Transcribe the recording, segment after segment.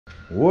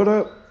What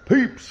up,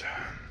 peeps?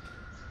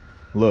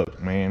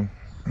 Look, man.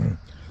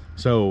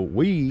 So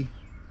let me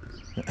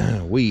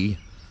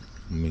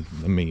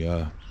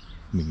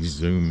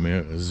zoom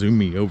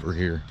me over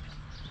here.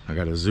 I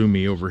gotta zoom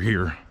me over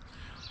here.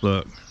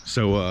 Look,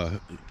 so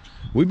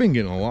we've been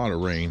getting a lot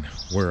of rain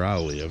where I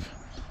live,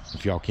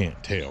 if y'all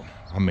can't tell.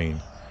 I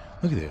mean,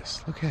 look at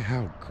this. Look at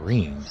how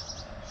green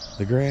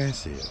the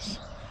grass is.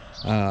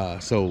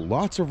 So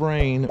lots of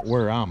rain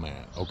where I'm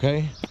at,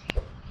 okay?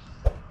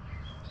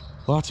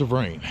 Lots of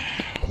rain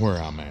where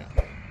I'm at.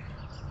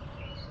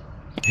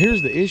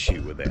 Here's the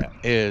issue with that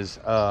is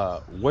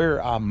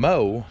where I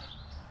mow,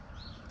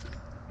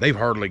 they've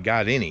hardly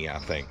got any, I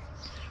think.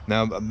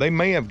 Now, they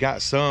may have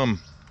got some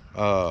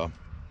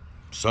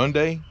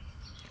Sunday,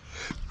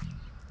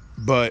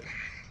 but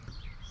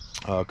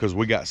because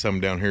we got some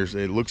down here, so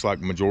it looks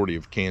like majority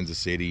of Kansas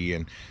City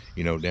and,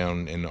 you know,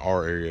 down in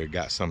our area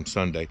got some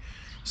Sunday.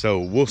 So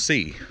we'll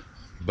see.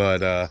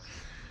 But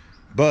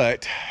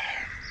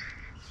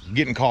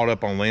getting caught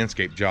up on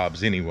landscape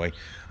jobs anyway.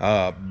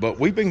 But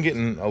we've been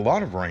getting a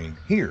lot of rain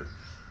here.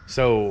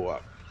 So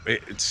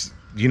it's,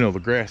 you know, the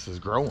grass is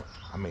growing.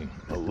 I mean,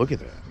 look at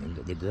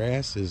that. The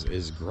grass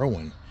is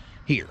growing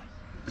here.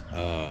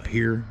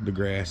 Here, the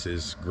grass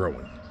is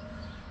growing.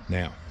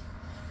 Now,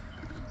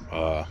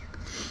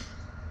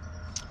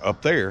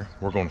 up there,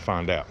 we're going to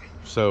find out.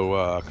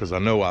 So, because I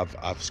know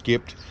I've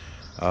skipped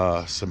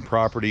some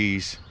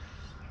properties.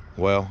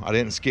 Well, I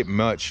didn't skip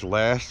much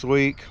last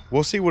week.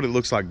 We'll see what it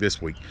looks like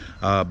this week,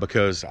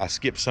 because I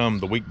skipped some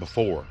the week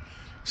before.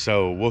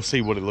 So we'll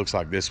see what it looks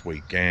like this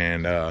week.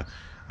 And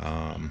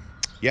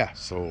yeah,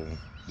 so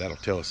that'll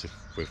tell us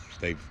if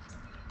they've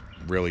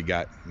really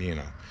got, you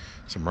know,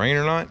 some rain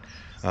or not.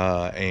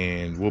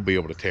 And we'll be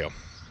able to tell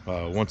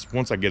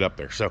once I get up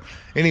there. So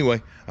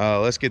anyway,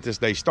 let's get this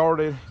day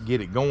started,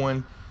 get it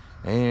going.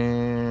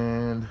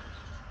 And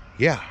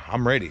yeah,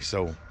 I'm ready.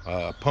 So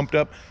pumped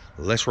up,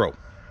 let's roll.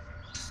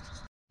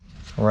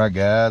 All right,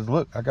 guys,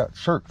 look, I got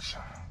shirts.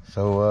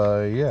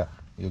 So yeah,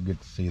 you'll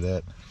get to see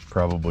that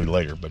probably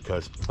later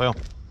because, well,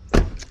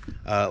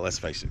 let's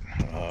face it,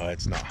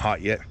 it's not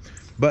hot yet.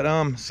 But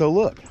so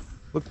look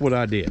what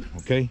I did.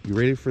 Okay, you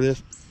ready for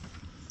this?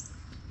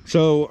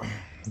 So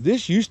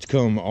this used to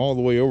come all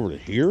the way over to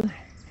here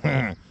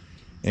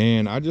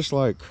and I just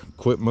like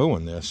quit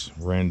mowing this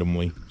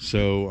randomly.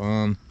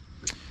 So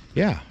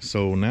yeah,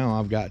 so now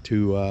I've got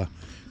to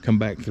come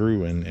back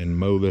through and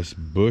mow this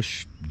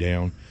bush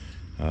down,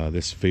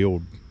 this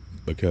field,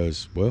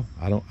 because, well,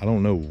 I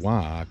don't know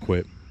why I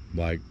quit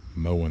like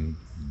mowing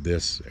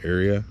this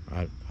area.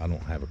 I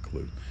don't have a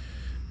clue.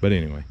 But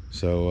anyway,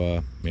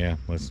 so yeah,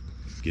 let's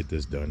get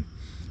this done.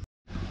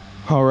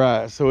 All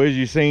right, so as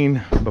you've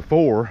seen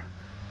before,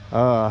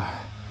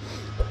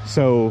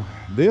 so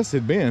this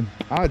had been,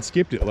 I'd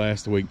skipped it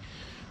last week,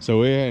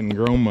 so it hadn't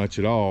grown much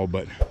at all.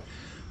 But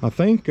I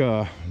think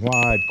why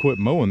I'd quit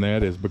mowing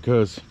that is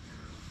because,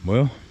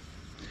 well,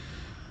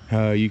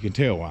 you can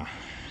tell why.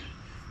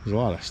 There's a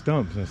lot of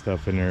stumps and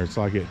stuff in there. It's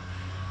like it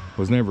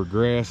was never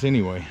grass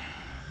anyway.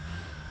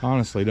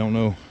 Honestly,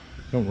 don't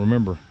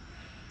remember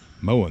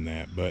mowing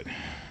that, but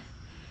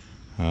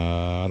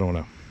I don't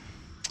know.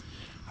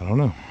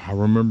 I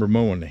remember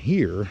mowing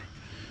here.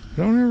 I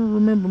don't ever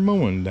remember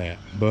mowing that.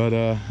 But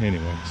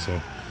anyway, so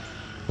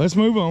let's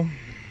move on.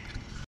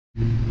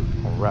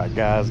 All right,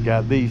 guys,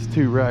 got these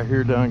two right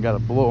here done. Got to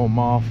blow them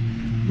off.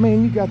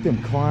 Man, you got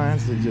them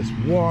clients that just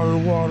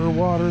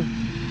water.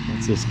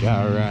 That's this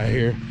guy right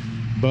here.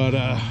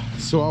 But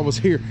so I was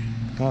here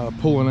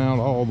pulling out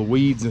all the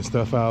weeds and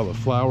stuff out of the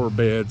flower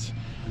beds,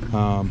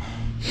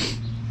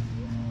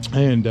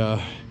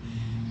 and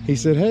he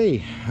said,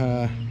 hey,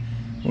 why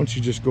don't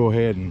you just go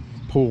ahead and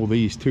pull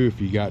these too if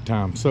you got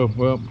time. So,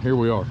 well, here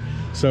we are.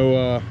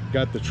 So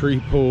got the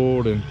tree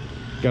pulled and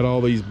got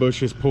all these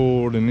bushes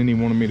pulled, and then he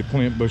wanted me to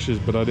plant bushes,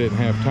 but I didn't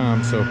have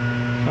time. So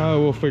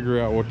we'll figure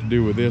out what to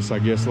do with this, I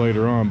guess,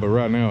 later on. But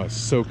right now it's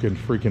soaking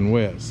freaking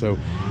wet, so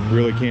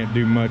really can't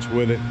do much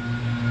with it.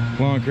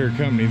 Lawn care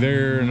company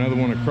there, another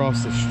one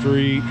across the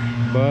street.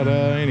 But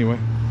anyway,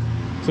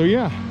 so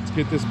yeah, let's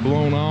get this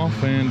blown off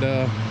and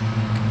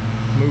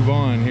move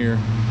on here.